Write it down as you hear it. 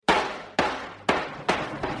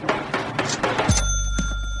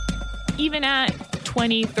even at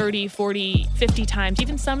 20, 30, 40, 50 times,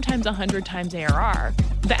 even sometimes 100 times ARR,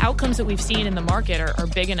 the outcomes that we've seen in the market are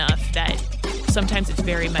big enough that sometimes it's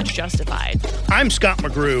very much justified. I'm Scott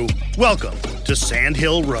McGrew. Welcome to Sand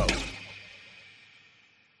Hill Road.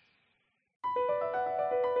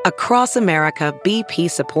 Across America,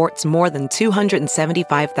 BP supports more than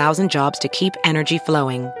 275,000 jobs to keep energy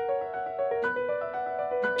flowing.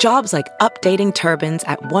 Jobs like updating turbines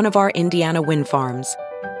at one of our Indiana wind farms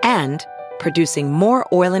and producing more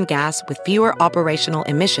oil and gas with fewer operational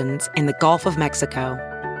emissions in the Gulf of Mexico.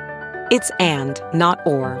 It's and, not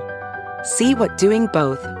or. See what doing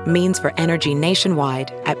both means for energy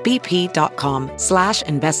nationwide at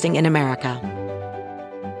bp.com/investing in America.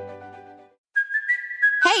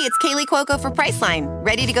 Hey, it's Kaylee Cuoco for Priceline.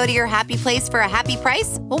 Ready to go to your happy place for a happy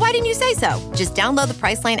price? Well, why didn't you say so? Just download the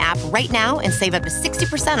Priceline app right now and save up to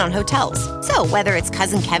 60% on hotels. So whether it's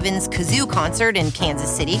Cousin Kevin's Kazoo Concert in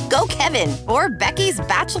Kansas City, go Kevin, or Becky's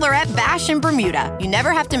Bachelorette Bash in Bermuda, you never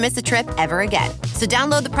have to miss a trip ever again. So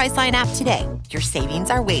download the Priceline app today. Your savings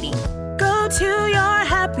are waiting. Go to your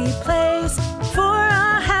happy place for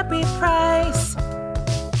a happy price.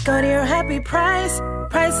 Go to your happy price,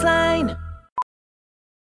 Priceline.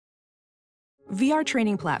 VR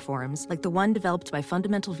training platforms, like the one developed by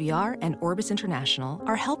Fundamental VR and Orbis International,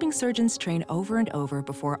 are helping surgeons train over and over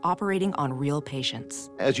before operating on real patients.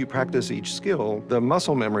 As you practice each skill, the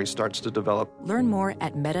muscle memory starts to develop. Learn more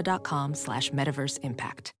at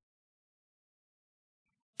meta.com/metaverseimpact.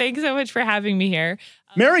 Thanks so much for having me here.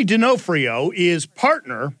 Mary D'Onofrio is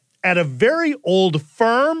partner at a very old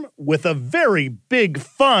firm with a very big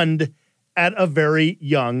fund at a very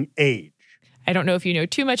young age. I don't know if you know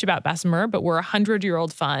too much about Bessemer, but we're a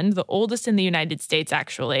 100-year-old fund, the oldest in the United States,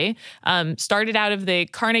 actually. Started out of the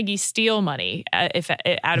Carnegie Steel money.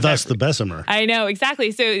 Thus the Bessemer. I know,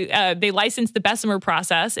 exactly. So they licensed the Bessemer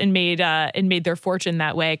process and made their fortune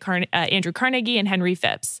that way. Andrew Carnegie and Henry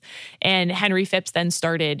Phipps. And Henry Phipps then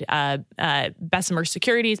started Bessemer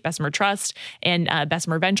Securities, Bessemer Trust, and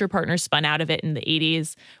Bessemer Venture Partners spun out of it in the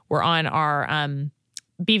 80s. We're on our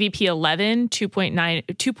BVP 11,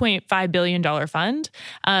 $2.5 billion fund.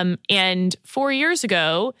 And 4 years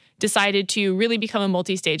ago, decided to really become a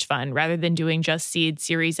multi-stage fund rather than doing just seed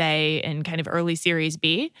Series A and kind of early Series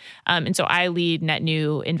B. And so I lead net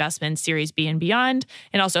new investments, Series B and beyond,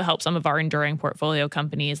 and also help some of our enduring portfolio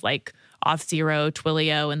companies like Auth0,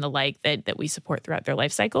 Twilio, and the like that we support throughout their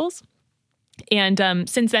life cycles. And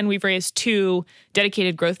since then, we've raised 2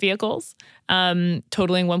 dedicated growth vehicles,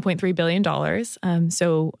 totaling $1.3 billion.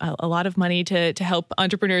 So a lot of money to help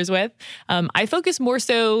entrepreneurs with. I focus more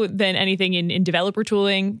so than anything in developer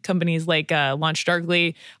tooling, companies like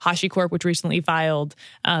LaunchDarkly, HashiCorp, which recently filed,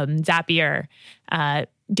 Zapier,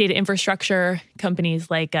 data infrastructure,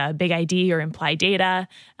 companies like BigID or Imply Data.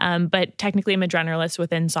 But technically, I'm a generalist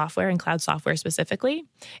within software and cloud software specifically.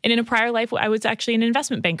 And in a prior life, I was actually an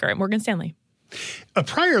investment banker at Morgan Stanley. A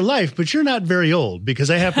prior life, but you're not very old because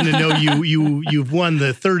I happen to know you've won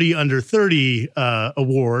the 30 under 30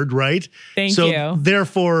 award, right? Thank you. So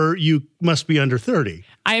therefore, you must be under 30.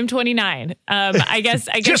 I am 29. I guess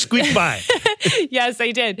just squeaked by. Yes,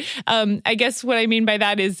 I did. I guess what I mean by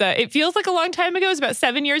that is it feels like a long time ago. It was about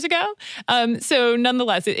 7 years ago. So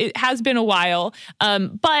nonetheless, it has been a while.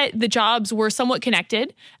 But the jobs were somewhat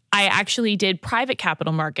connected. I actually did private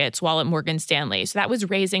capital markets while at Morgan Stanley. So that was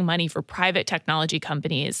raising money for private technology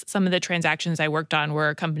companies. Some of the transactions I worked on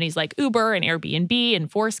were companies like Uber and Airbnb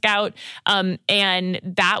and Forescout. And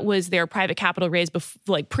that was their private capital raise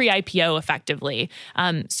pre-IPO effectively.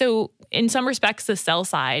 So in some respects, the sell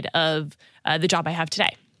side of the job I have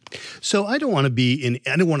today. So I don't want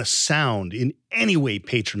to sound in any way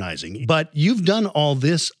patronizing, but you've done all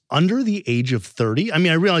this under the age of 30. I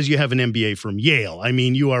mean, I realize you have an MBA from Yale. I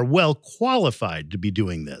mean, you are well qualified to be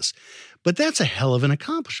doing this, but that's a hell of an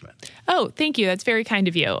accomplishment. Oh, thank you. That's very kind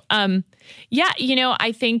of you. I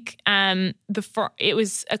think it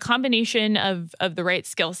was a combination of the right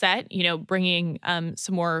skill set, bringing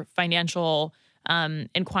some more financial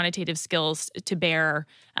and quantitative skills to bear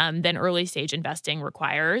than early stage investing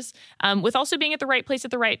requires, with also being at the right place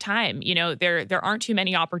at the right time. There aren't too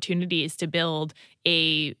many opportunities to build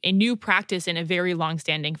a new practice in a very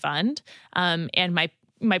long-standing fund. And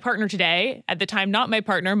my partner today, at the time not my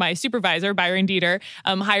partner, my supervisor, Byron Dieter,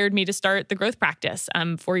 hired me to start the growth practice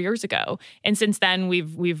 4 years ago. And since then,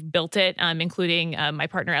 we've built it, including my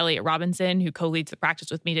partner, Elliot Robinson, who co-leads the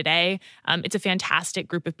practice with me today. It's a fantastic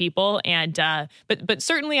group of people. And but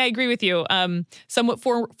certainly I agree with you, somewhat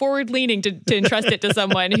forward-leaning to entrust it to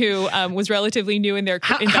someone who was relatively new in their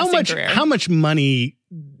investing career. How much money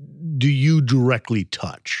do you directly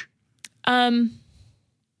touch?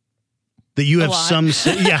 That you have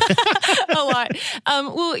yeah. A lot.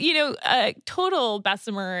 Well, total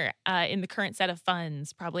Bessemer in the current set of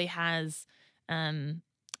funds probably has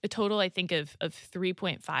a total, I think, of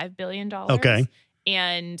 $3.5 billion. Okay.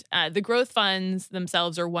 And the growth funds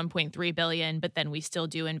themselves are $1.3 billion, but then we still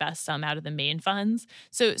do invest some out of the main funds.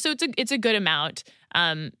 So it's a good amount.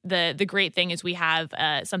 The great thing is we have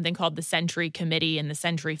something called the Century Committee and the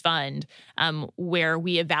Century Fund, where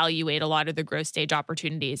we evaluate a lot of the growth stage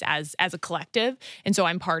opportunities as a collective. And so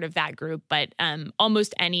I'm part of that group. But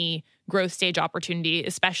almost any growth stage opportunity,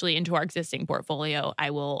 especially into our existing portfolio,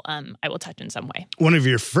 I will touch in some way. One of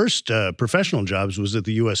your first professional jobs was at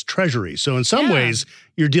the U.S. Treasury. So in some ways,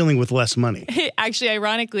 you're dealing with less money. Actually,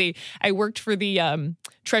 ironically, I worked for the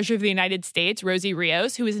Treasurer of the United States, Rosie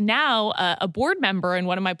Rios, who is now a board member in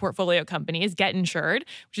one of my portfolio companies, Get Insured,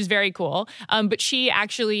 which is very cool. But she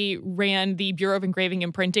actually ran the Bureau of Engraving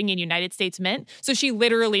and Printing in United States Mint. So she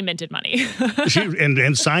literally minted money.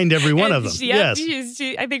 and signed every one of them. Yeah, yes.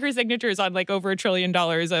 I think her signature is on like over $1 trillion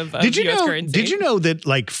of did you U.S. know, currency. Did you know that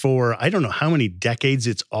like for, I don't know how many decades,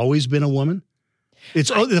 it's always been a woman?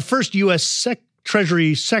 The first U.S.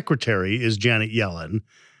 Treasury Secretary is Janet Yellen.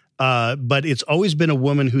 But it's always been a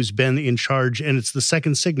woman who's been in charge, and it's the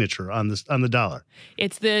second signature on the dollar.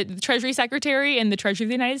 It's the Treasury Secretary and the Treasury of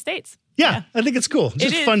the United States. Yeah, I think it's cool.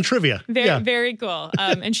 Just fun trivia. Very cool.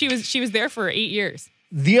 And she was there for 8 years.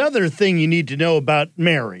 The other thing you need to know about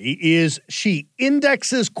Mary is she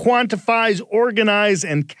indexes, quantifies, organizes,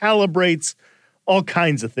 and calibrates all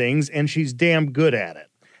kinds of things, and she's damn good at it.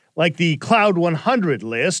 Like the Cloud 100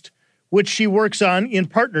 list, which she works on in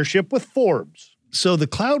partnership with Forbes. So the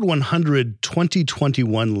Cloud 100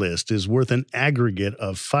 2021 list is worth an aggregate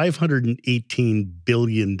of $518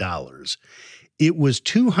 billion. It was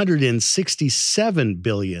 $267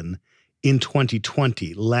 billion in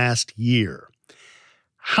 2020, last year.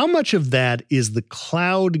 How much of that is the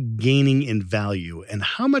cloud gaining in value, and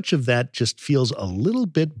how much of that just feels a little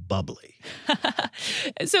bit bubbly?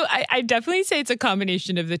 So I definitely say it's a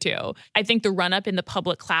combination of the two. I think the run-up in the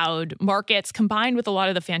public cloud markets, combined with a lot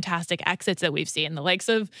of the fantastic exits that we've seen, the likes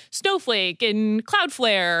of Snowflake and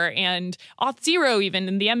Cloudflare and Auth0 even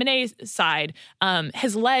in the M&A side,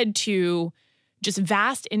 has led to just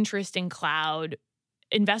vast interest in cloud,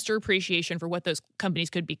 investor appreciation for what those companies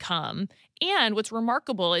could become. And what's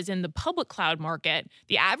remarkable is in the public cloud market,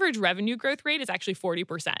 the average revenue growth rate is actually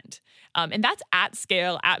 40%. And that's at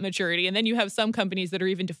scale, at maturity. And then you have some companies that are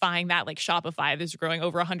even defying that, like Shopify, that's growing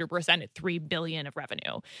over 100% at $3 billion of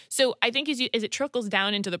revenue. So I think as it trickles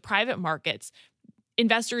down into the private markets,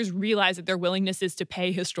 investors realize that their willingnesses to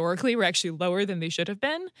pay historically were actually lower than they should have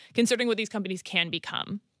been, considering what these companies can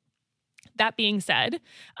become. That being said,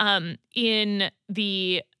 in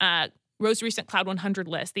the most recent Cloud 100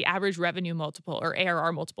 list, the average revenue multiple, or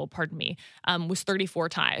ARR multiple, was 34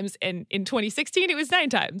 times. And in 2016, it was 9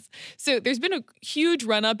 times. So there's been a huge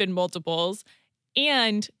run-up in multiples,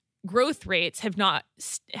 and growth rates have not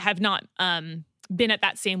been at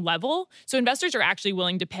that same level. So investors are actually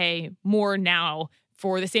willing to pay more now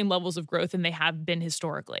for the same levels of growth than they have been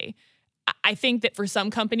historically. I think that for some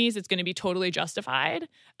companies, it's going to be totally justified.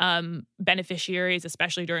 Beneficiaries,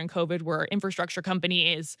 especially during COVID, were infrastructure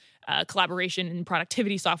companies, collaboration and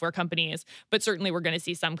productivity software companies. But certainly we're going to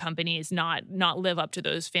see some companies not live up to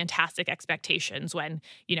those fantastic expectations when,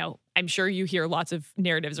 I'm sure you hear lots of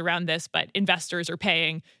narratives around this, but investors are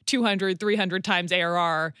paying 200, 300 times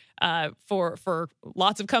ARR for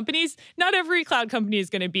lots of companies. Not every cloud company is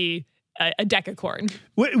going to be a decacorn.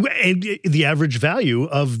 And the average value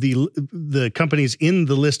of the companies in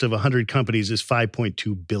the list of 100 companies is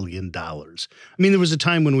 $5.2 billion. I mean, there was a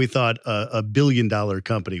time when we thought a $1 billion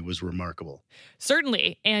company was remarkable.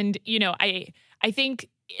 Certainly. And, I think,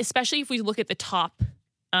 especially if we look at the top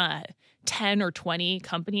 10 or 20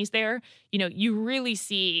 companies there, you really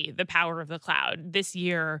see the power of the cloud. This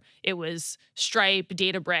year, it was Stripe,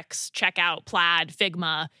 Databricks, Checkout, Plaid,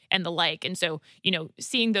 Figma, and the like. And so,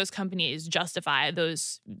 seeing those companies justify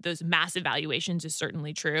those massive valuations is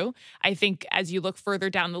certainly true. I think as you look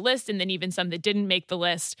further down the list, and then even some that didn't make the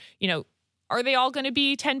list, are they all going to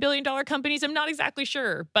be $10 billion companies? I'm not exactly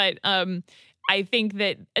sure. But I think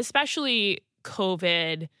that especially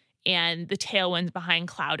COVID and the tailwinds behind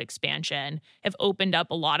cloud expansion have opened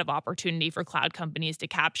up a lot of opportunity for cloud companies to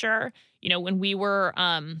capture. When we were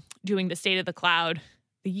doing the State of the Cloud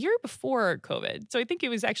the year before COVID, so I think it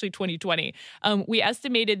was actually 2020, we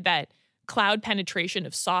estimated that cloud penetration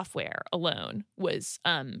of software alone was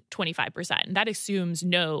 25%. And that assumes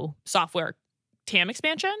no software TAM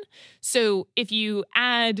expansion. So if you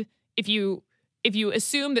if you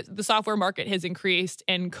assume that the software market has increased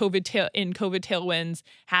and COVID tailwinds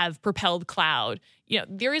have propelled cloud,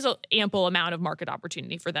 there is an ample amount of market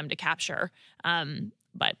opportunity for them to capture.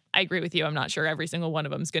 But I agree with you. I'm not sure every single one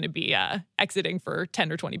of them is going to be exiting for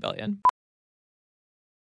 10 or 20 billion.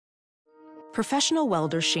 Professional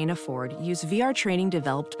welder Shayna Ford used VR training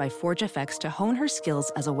developed by ForgeFX to hone her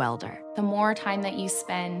skills as a welder. The more time that you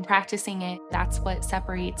spend practicing it, that's what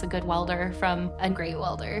separates a good welder from a great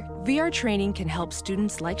welder. VR training can help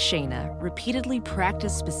students like Shayna repeatedly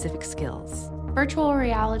practice specific skills. Virtual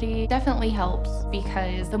reality definitely helps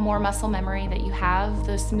because the more muscle memory that you have,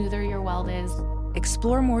 the smoother your weld is.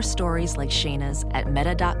 Explore more stories like Shayna's at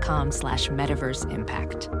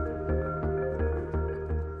meta.com/metaverseimpact.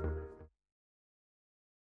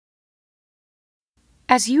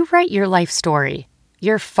 As you write your life story,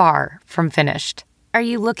 you're far from finished. Are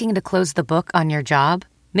you looking to close the book on your job?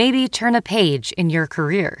 Maybe turn a page in your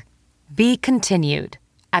career? Be continued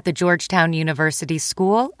at the Georgetown University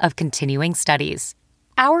School of Continuing Studies.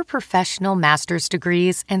 Our professional master's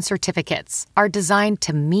degrees and certificates are designed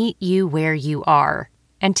to meet you where you are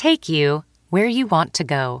and take you where you want to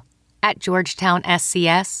go. At Georgetown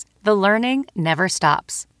SCS, the learning never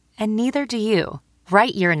stops, and neither do you.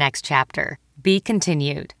 Write your next chapter. Be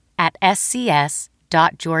continued at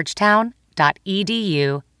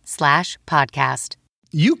scs.georgetown.edu/podcast.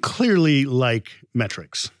 You clearly like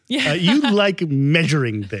metrics. Yeah. You like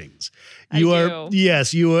measuring things. You've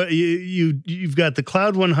got the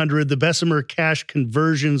Cloud 100, the Bessemer cash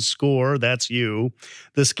conversion score, that's you.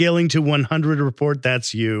 The Scaling to 100 report,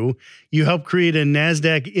 that's you. You helped create a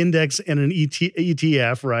NASDAQ index and an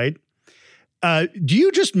ETF, right? Do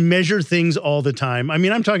you just measure things all the time? I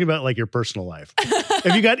mean, I'm talking about like your personal life.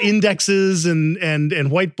 Have you got indexes and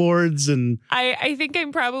whiteboards and? I think I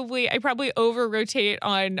probably over rotate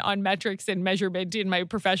on metrics and measurement in my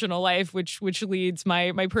professional life, which leads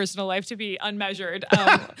my personal life to be unmeasured.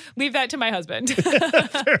 Leave that to my husband.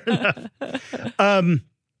 Fair enough.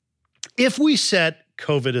 If we set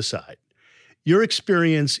COVID aside, your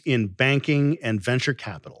experience in banking and venture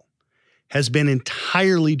capital has been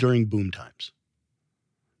entirely during boom times.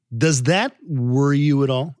 Does that worry you at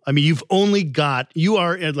all? I mean, you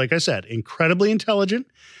are, like I said, incredibly intelligent,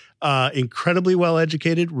 incredibly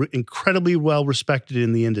well-educated, incredibly well-respected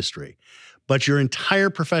in the industry. But your entire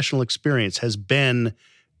professional experience has been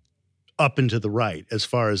up and to the right as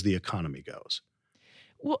far as the economy goes.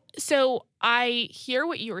 Well, so I hear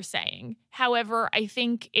what you were saying. However, I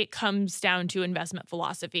think it comes down to investment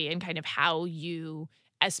philosophy and kind of how you,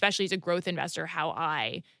 especially as a growth investor, how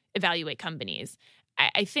I evaluate companies.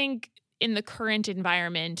 I think in the current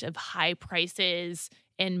environment of high prices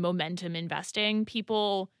and momentum investing,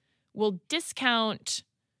 people will discount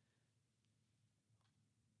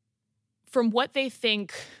from what they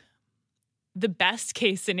think the best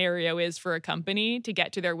case scenario is for a company to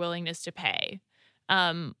get to their willingness to pay.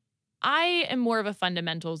 I am more of a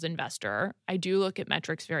fundamentals investor. I do look at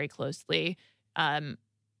metrics very closely on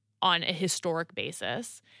a historic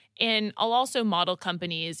basis. And I'll also model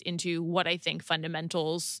companies into what I think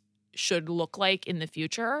fundamentals should look like in the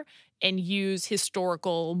future and use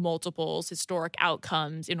historical multiples, historic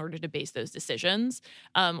outcomes in order to base those decisions,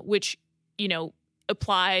 which,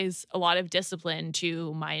 applies a lot of discipline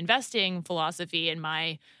to my investing philosophy and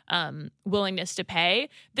my willingness to pay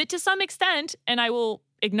that to some extent, and I will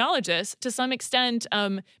acknowledge this, to some extent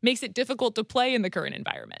makes it difficult to play in the current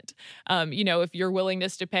environment. If your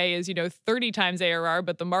willingness to pay is, 30 times ARR,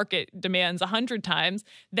 but the market demands 100 times,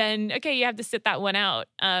 then, okay, you have to sit that one out.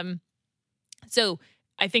 So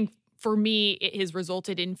I think for me, it has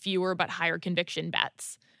resulted in fewer but higher conviction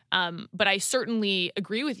bets. But I certainly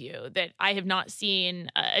agree with you that I have not seen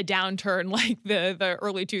a downturn like the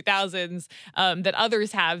early 2000s that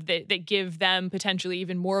others have that give them potentially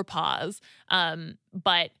even more pause.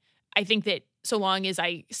 But I think that so long as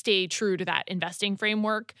I stay true to that investing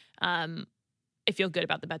framework, I feel good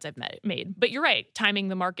about the bets I've made. But you're right, timing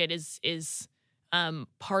the market is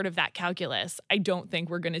part of that calculus. I don't think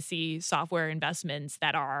we're going to see software investments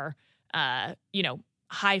that are,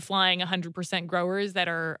 high-flying 100% growers that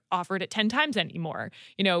are offered at 10 times anymore.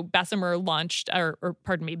 Bessemer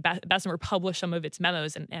Bessemer published some of its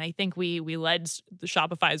memos, and I think we led the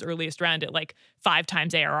Shopify's earliest round at like 5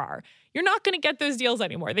 times ARR. You're not going to get those deals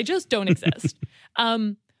anymore. They just don't exist.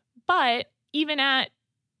 But even at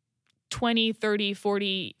 20, 30,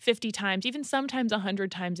 40, 50 times, even sometimes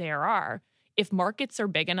 100 times ARR, if markets are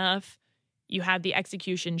big enough, you have the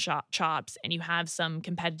execution chops and you have some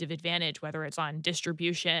competitive advantage, whether it's on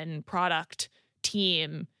distribution, product,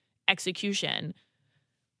 team, execution.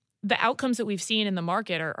 The outcomes that we've seen in the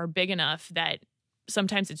market are big enough that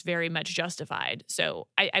sometimes it's very much justified. So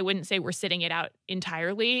I wouldn't say we're sitting it out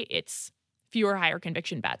entirely. It's fewer higher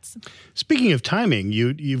conviction bets. Speaking of timing,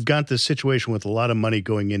 you've got this situation with a lot of money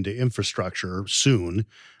going into infrastructure soon.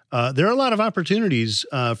 There are a lot of opportunities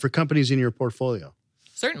for companies in your portfolio.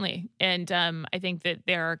 Certainly. And I think that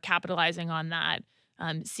they're capitalizing on that,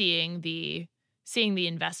 seeing the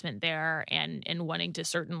investment there and wanting to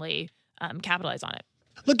certainly capitalize on it.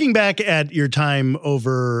 Looking back at your time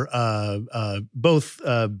over both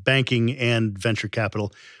banking and venture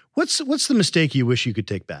capital, what's the mistake you wish you could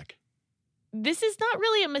take back? This is not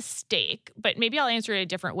really a mistake, but maybe I'll answer it a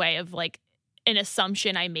different way of like an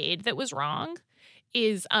assumption I made that was wrong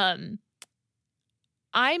is I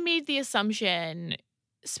made the assumption,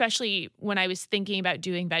 especially when I was thinking about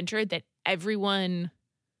doing venture, that everyone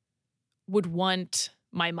would want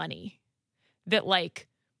my money. That like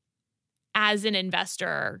as an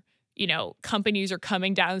investor, you know, companies are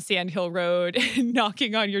coming down Sand Hill Road and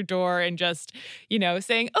knocking on your door and just, you know,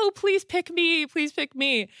 saying, oh, please pick me, please pick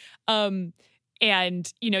me.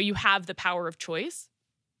 And, you know, you have the power of choice.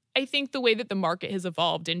 I think the way that the market has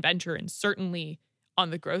evolved in venture and certainly on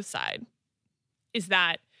the growth side is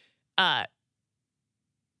that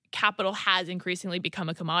capital has increasingly become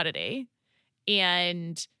a commodity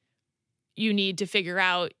and you need to figure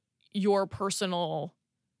out your personal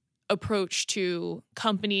approach to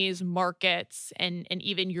companies, markets, and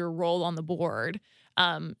even your role on the board,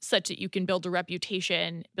 such that you can build a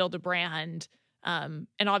reputation, build a brand, and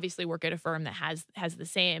obviously work at a firm that has the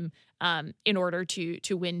same in order to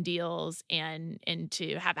win deals and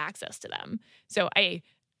to have access to them. So a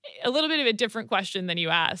little bit of a different question than you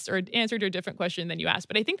asked, or answer to a different question than you asked,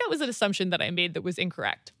 but I think that was an assumption that I made that was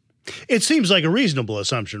incorrect. It seems like a reasonable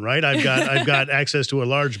assumption, right? I've got access to a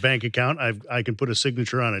large bank account. I can put a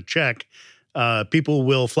signature on a check. People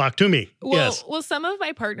will flock to me. Yes. Well, some of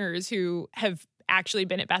my partners who have actually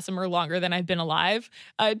been at Bessemer longer than I've been alive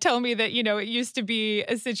tell me that, you know, it used to be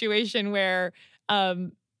a situation where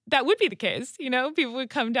that would be the case. You know, people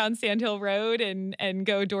would come down Sand Hill Road and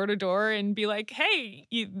go door to door and be like, hey,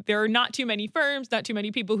 there are not too many firms, not too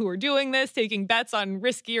many people who are doing this, taking bets on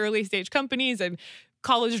risky early stage companies and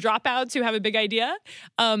college dropouts who have a big idea.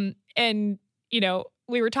 And, you know,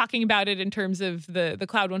 we were talking about it in terms of the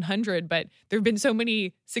Cloud 100, but there have been so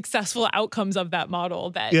many successful outcomes of that model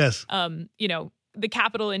that, yes. You know, the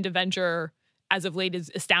capital into venture as of late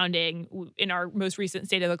is astounding. In our most recent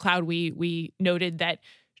State of the Cloud, we noted that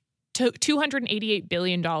 $288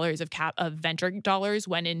 billion of venture dollars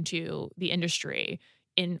went into the industry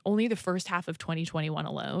in only the first half of 2021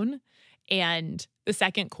 alone. And the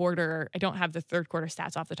second quarter, I don't have the third quarter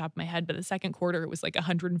stats off the top of my head, but the second quarter, it was like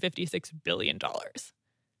 $156 billion.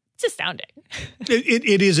 It's astounding.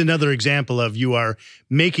 It is another example of you are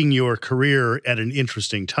making your career at an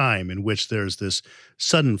interesting time in which there's this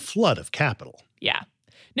sudden flood of capital. Yeah.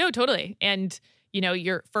 No, totally. And, you know,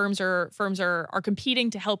 your firms are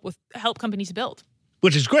competing to help companies build.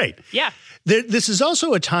 Which is great. Yeah. This is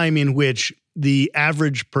also a time in which the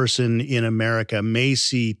average person in America may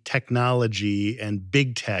see technology and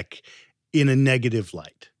big tech in a negative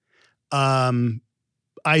light.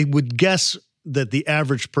 I would guess that the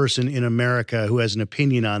average person in America who has an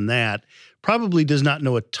opinion on that probably does not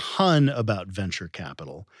know a ton about venture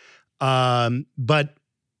capital. But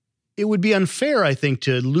it would be unfair, I think,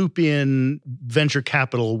 to loop in venture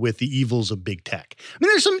capital with the evils of big tech. I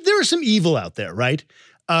mean, there is some evil out there, right?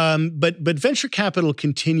 But venture capital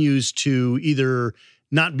continues to either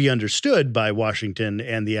not be understood by Washington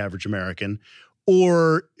and the average American,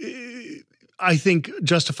 or I think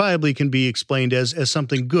justifiably can be explained as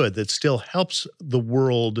something good that still helps the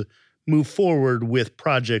world move forward with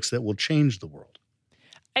projects that will change the world.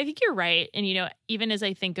 I think you're right. And, you know, even as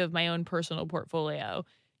I think of my own personal portfolio,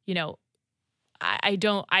 you know, I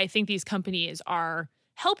think these companies are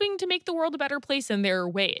helping to make the world a better place in their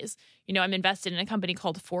ways. You know, I'm invested in a company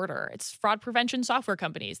called Forter. It's fraud prevention software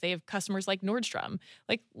companies. They have customers like Nordstrom.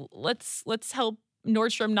 Like, let's help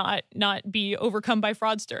Nordstrom not be overcome by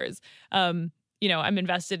fraudsters. You know, I'm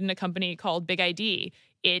invested in a company called Big ID.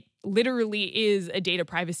 It literally is a data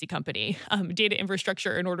privacy company, data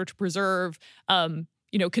infrastructure in order to preserve,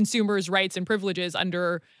 you know, consumers' rights and privileges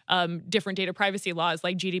under different data privacy laws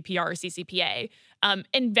like GDPR or CCPA.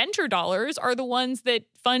 And venture dollars are the ones that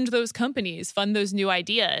fund those companies, fund those new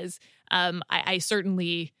ideas. I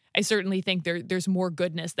certainly think there's more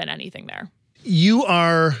goodness than anything there. You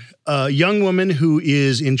are a young woman who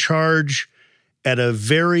is in charge at a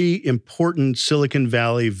very important Silicon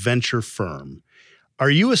Valley venture firm.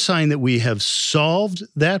 Are you a sign that we have solved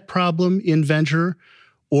that problem in venture,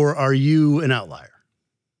 or are you an outlier?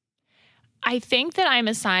 I think that I'm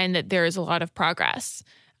a sign that there is a lot of progress.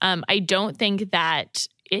 I don't think that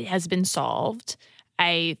it has been solved.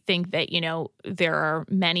 I think that, there are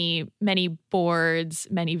many, many boards,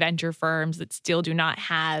 many venture firms that still do not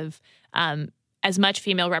have as much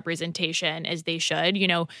female representation as they should.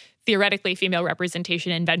 Theoretically, female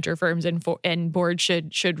representation in venture firms and boards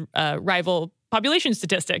should rival population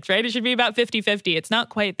statistics, right? It should be about 50-50. It's not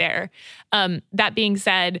quite there. That being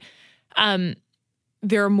said,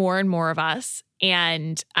 there are more and more of us.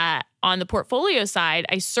 And on the portfolio side,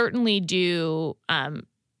 I certainly do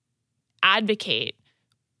advocate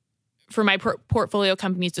for my portfolio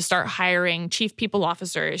companies to start hiring chief people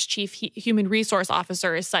officers, chief human resource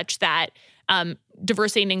officers, such that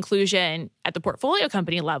diversity and inclusion at the portfolio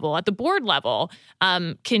company level, at the board level,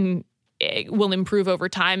 will improve over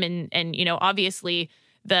time. And obviously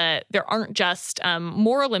there aren't just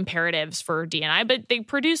moral imperatives for D&I, but they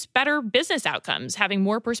produce better business outcomes, having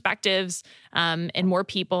more perspectives and more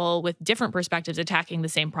people with different perspectives attacking the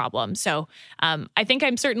same problem. So I think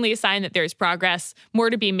I'm certainly a sign that there's progress, more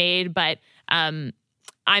to be made, but I'm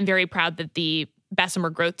very proud that the Bessemer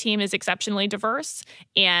growth team is exceptionally diverse.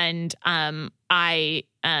 And I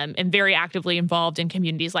am very actively involved in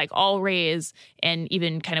communities like All Raise and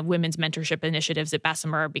even kind of women's mentorship initiatives at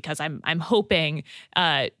Bessemer, because I'm hoping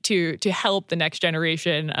to help the next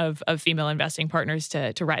generation of female investing partners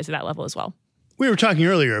to rise to that level as well. We were talking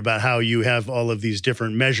earlier about how you have all of these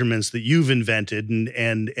different measurements that you've invented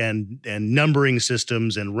and numbering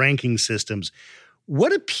systems and ranking systems.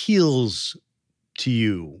 What appeals to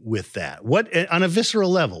you with that? What, on a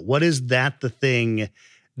visceral level, what is the thing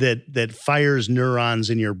that fires neurons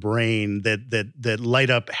in your brain that light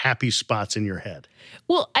up happy spots in your head?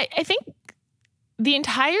 Well, I think the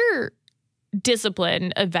entire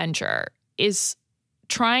discipline of venture is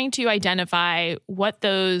trying to identify what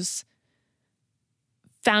those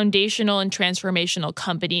foundational and transformational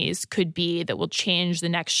companies could be that will change the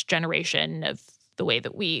next generation of the way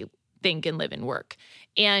that we think and live and work.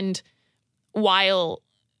 And while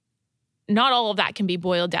not all of that can be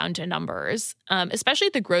boiled down to numbers, especially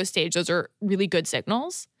at the growth stage, those are really good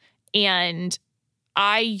signals. And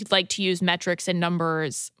I like to use metrics and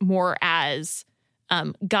numbers more as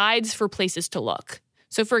guides for places to look.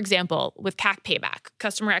 So for example, with CAC payback,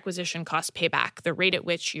 customer acquisition cost payback, the rate at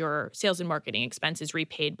which your sales and marketing expense is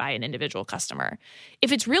repaid by an individual customer,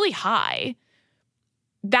 if it's really high,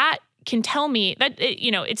 that can tell me that,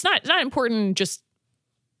 it's not important just,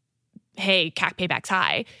 hey, CAC payback's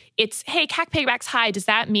high. It's, hey, CAC payback's high. Does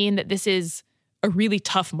that mean that this is a really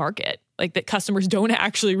tough market? Like that customers don't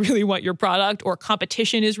actually really want your product, or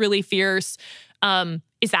competition is really fierce?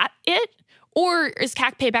 Is that it? Or is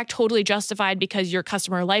CAC payback totally justified because your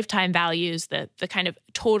customer lifetime values, the kind of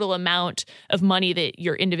total amount of money that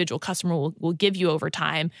your individual customer will give you over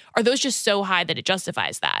time, are those just so high that it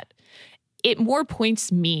justifies that? It more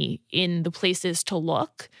points me in the places to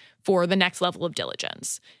look for the next level of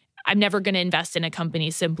diligence. I'm never going to invest in a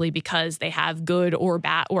company simply because they have good or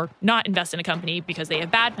bad, or not invest in a company because they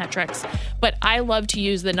have bad metrics. But I love to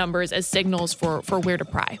use the numbers as signals for where to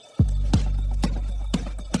pry.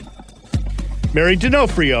 Mary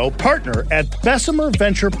D'Onofrio, partner at Bessemer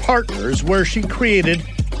Venture Partners, where she created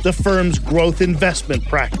the firm's growth investment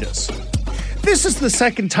practice. This is the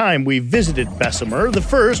second time we visited Bessemer. The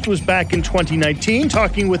first was back in 2019,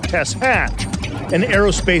 talking with Tess Hatch, an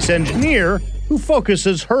aerospace engineer who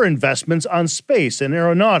focuses her investments on space and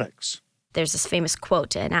aeronautics. There's this famous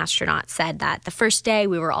quote: an astronaut said that the first day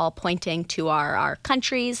we were all pointing to our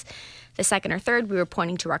countries, the second or third we were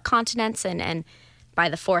pointing to our continents, and by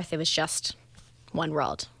the fourth it was just one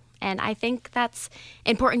world. And I think that's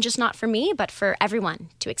important, just not for me, but for everyone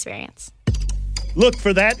to experience. Look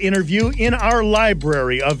for that interview in our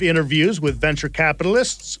library of interviews with venture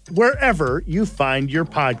capitalists wherever you find your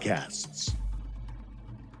podcasts.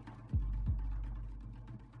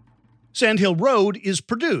 Sand Hill Road is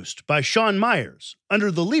produced by Sean Myers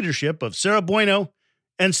under the leadership of Sarah Bueno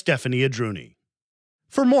and Stephanie Adruni.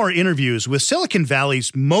 For more interviews with Silicon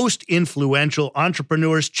Valley's most influential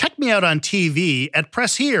entrepreneurs, check me out on TV at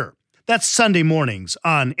Press Here. That's Sunday mornings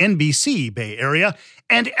on NBC Bay Area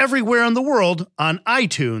and everywhere in the world on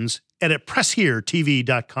iTunes and at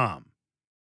PressHereTV.com.